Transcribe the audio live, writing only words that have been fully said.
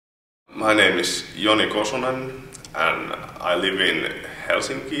My name is Joni Kosonen and I live in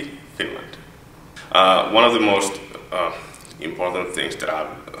Helsinki, Finland. One of the most important things that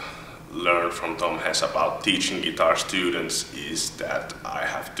I've learned from Tom Hess about teaching guitar students is that I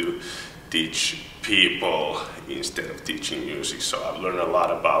have to teach people instead of teaching music. So I've learned a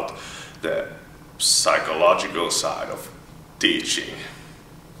lot about the psychological side of teaching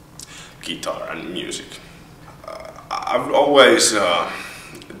guitar and music. I've always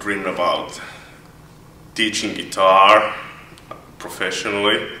dreamed about teaching guitar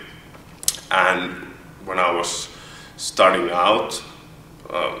professionally, and when I was starting out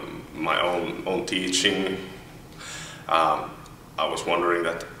my own teaching, I was wondering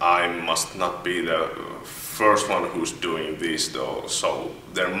that I must not be the first one who's doing this though, so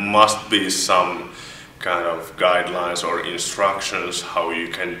there must be some kind of guidelines or instructions how you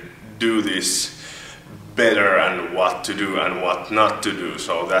can do this better and what to do and what not to do.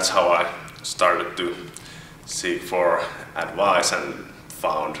 So that's how I started to seek for advice and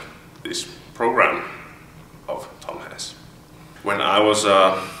found this program of Tom Hess. When I was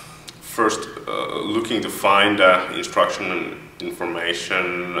first looking to find instruction and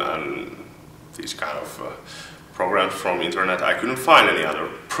information and these kind of programs from internet, I couldn't find any other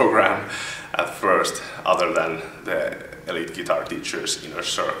program at first other than the Elite Guitar Teachers Inner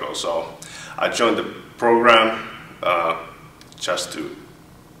Circle. So I joined the program just to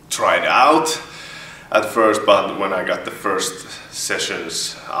try it out at first, but when I got the first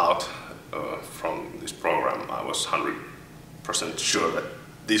sessions out from this program, I was 100% sure that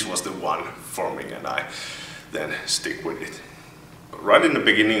this was the one for me, and I then stick with it. Right in the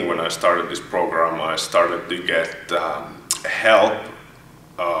beginning when I started this program, I started to get help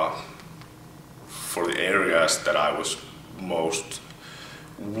for the areas that I was most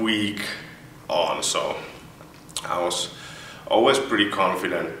weak on. So I was always pretty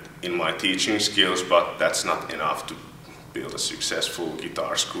confident in my teaching skills, but that's not enough to build a successful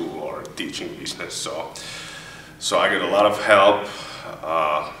guitar school or teaching business. So I get a lot of help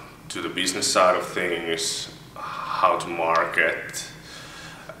to the business side of things, how to market,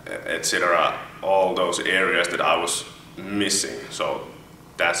 etc. All those areas that I was missing. So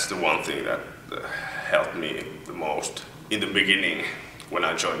that's the one thing that helped me the most in the beginning when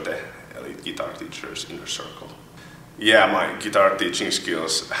I joined the Elite Guitar Teachers Inner Circle. Yeah, my guitar teaching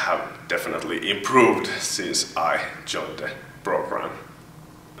skills have definitely improved since I joined the program.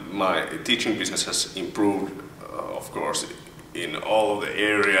 My teaching business has improved, of course, in all of the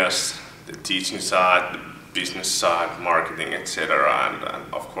areas, the teaching side, the business side, marketing, etc.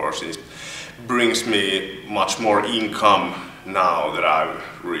 And of course it brings me much more income now that I've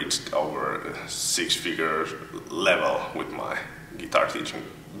reached over six-figure level with my guitar teaching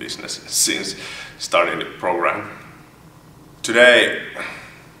business since starting the program. Today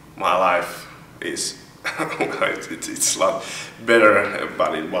my life is it's a lot better,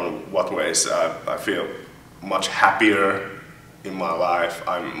 but in what ways? I feel much happier in my life.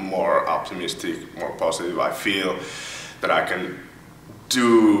 I'm more optimistic, more positive. I feel that I can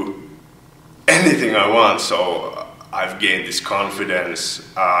do anything I want, so I've gained this confidence.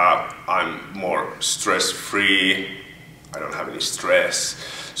 I'm more stress-free. I don't have any stress,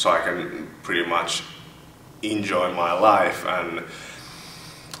 so I can pretty much enjoy my life, and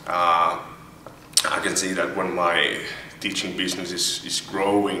I can see that when my teaching business is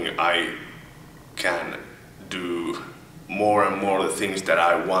growing, I can do more and more the things that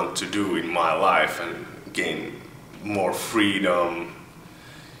I want to do in my life and gain more freedom.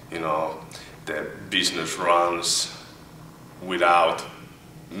 You know, the business runs without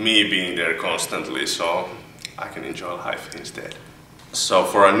me being there constantly, so I can enjoy life instead. So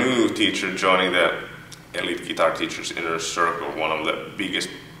for a new teacher joining the Elite Guitar Teachers Inner Circle, one of the biggest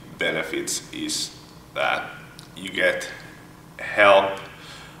benefits is that you get help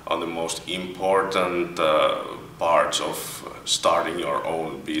on the most important parts of starting your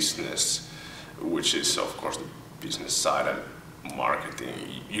own business, which is of course the business side and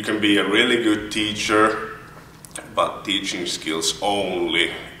marketing. You can be a really good teacher, but teaching skills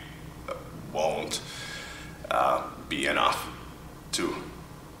only won't be enough to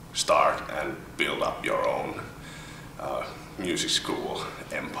start and build up your own music school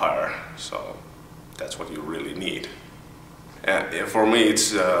empire. So that's what you really need. For me,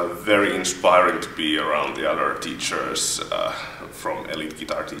 it's very inspiring to be around the other teachers from Elite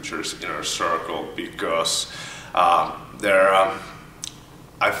Guitar Teachers Inner Circle, because I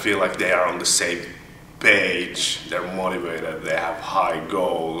feel like they are on the same page, they're motivated, they have high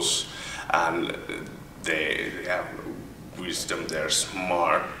goals, and they have wisdom, they're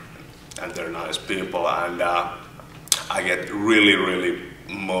smart, and they're nice people, and I get really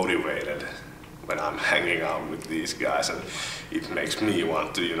motivated when I'm hanging out with these guys, and it makes me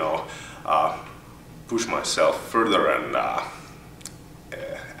want to, push myself further and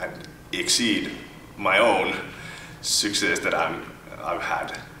exceed my own success that I've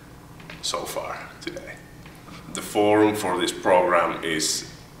had so far today. The forum for this program is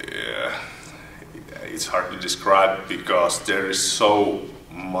it's hard to describe because there is so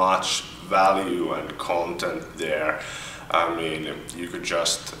much value and content there. I mean, you could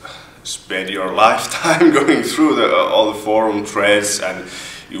just spend your lifetime going through all the forum threads, and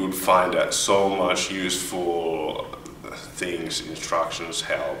you would find so much useful things, instructions,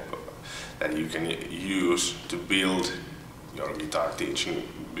 help that you can use to build your guitar teaching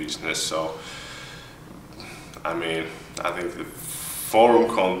business. So, I mean, I think the forum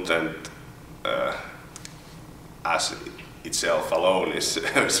content as itself alone is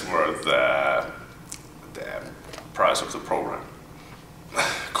worth the price of the program.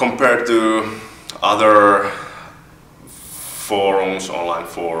 Compared to other forums, online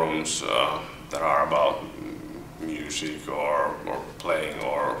forums that are about music or playing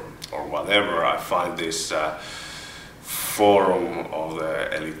or whatever, I find this forum of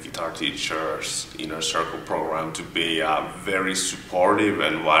the Elite Guitar Teachers Inner Circle program to be a very supportive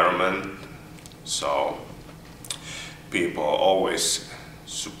environment. So people always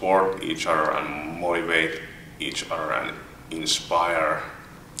support each other and motivate each other and inspire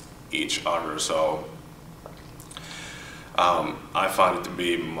each other. So I find it to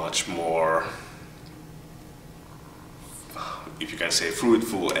be much more, if you can say,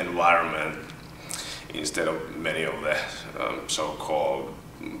 fruitful environment instead of many of the so-called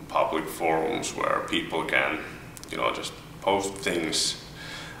public forums where people can, just post things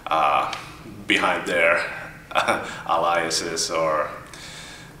behind their alliances or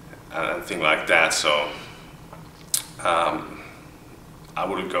anything like that. So I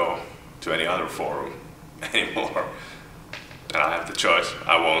wouldn't go to any other forum anymore, and I have the choice.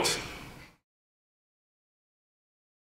 I won't.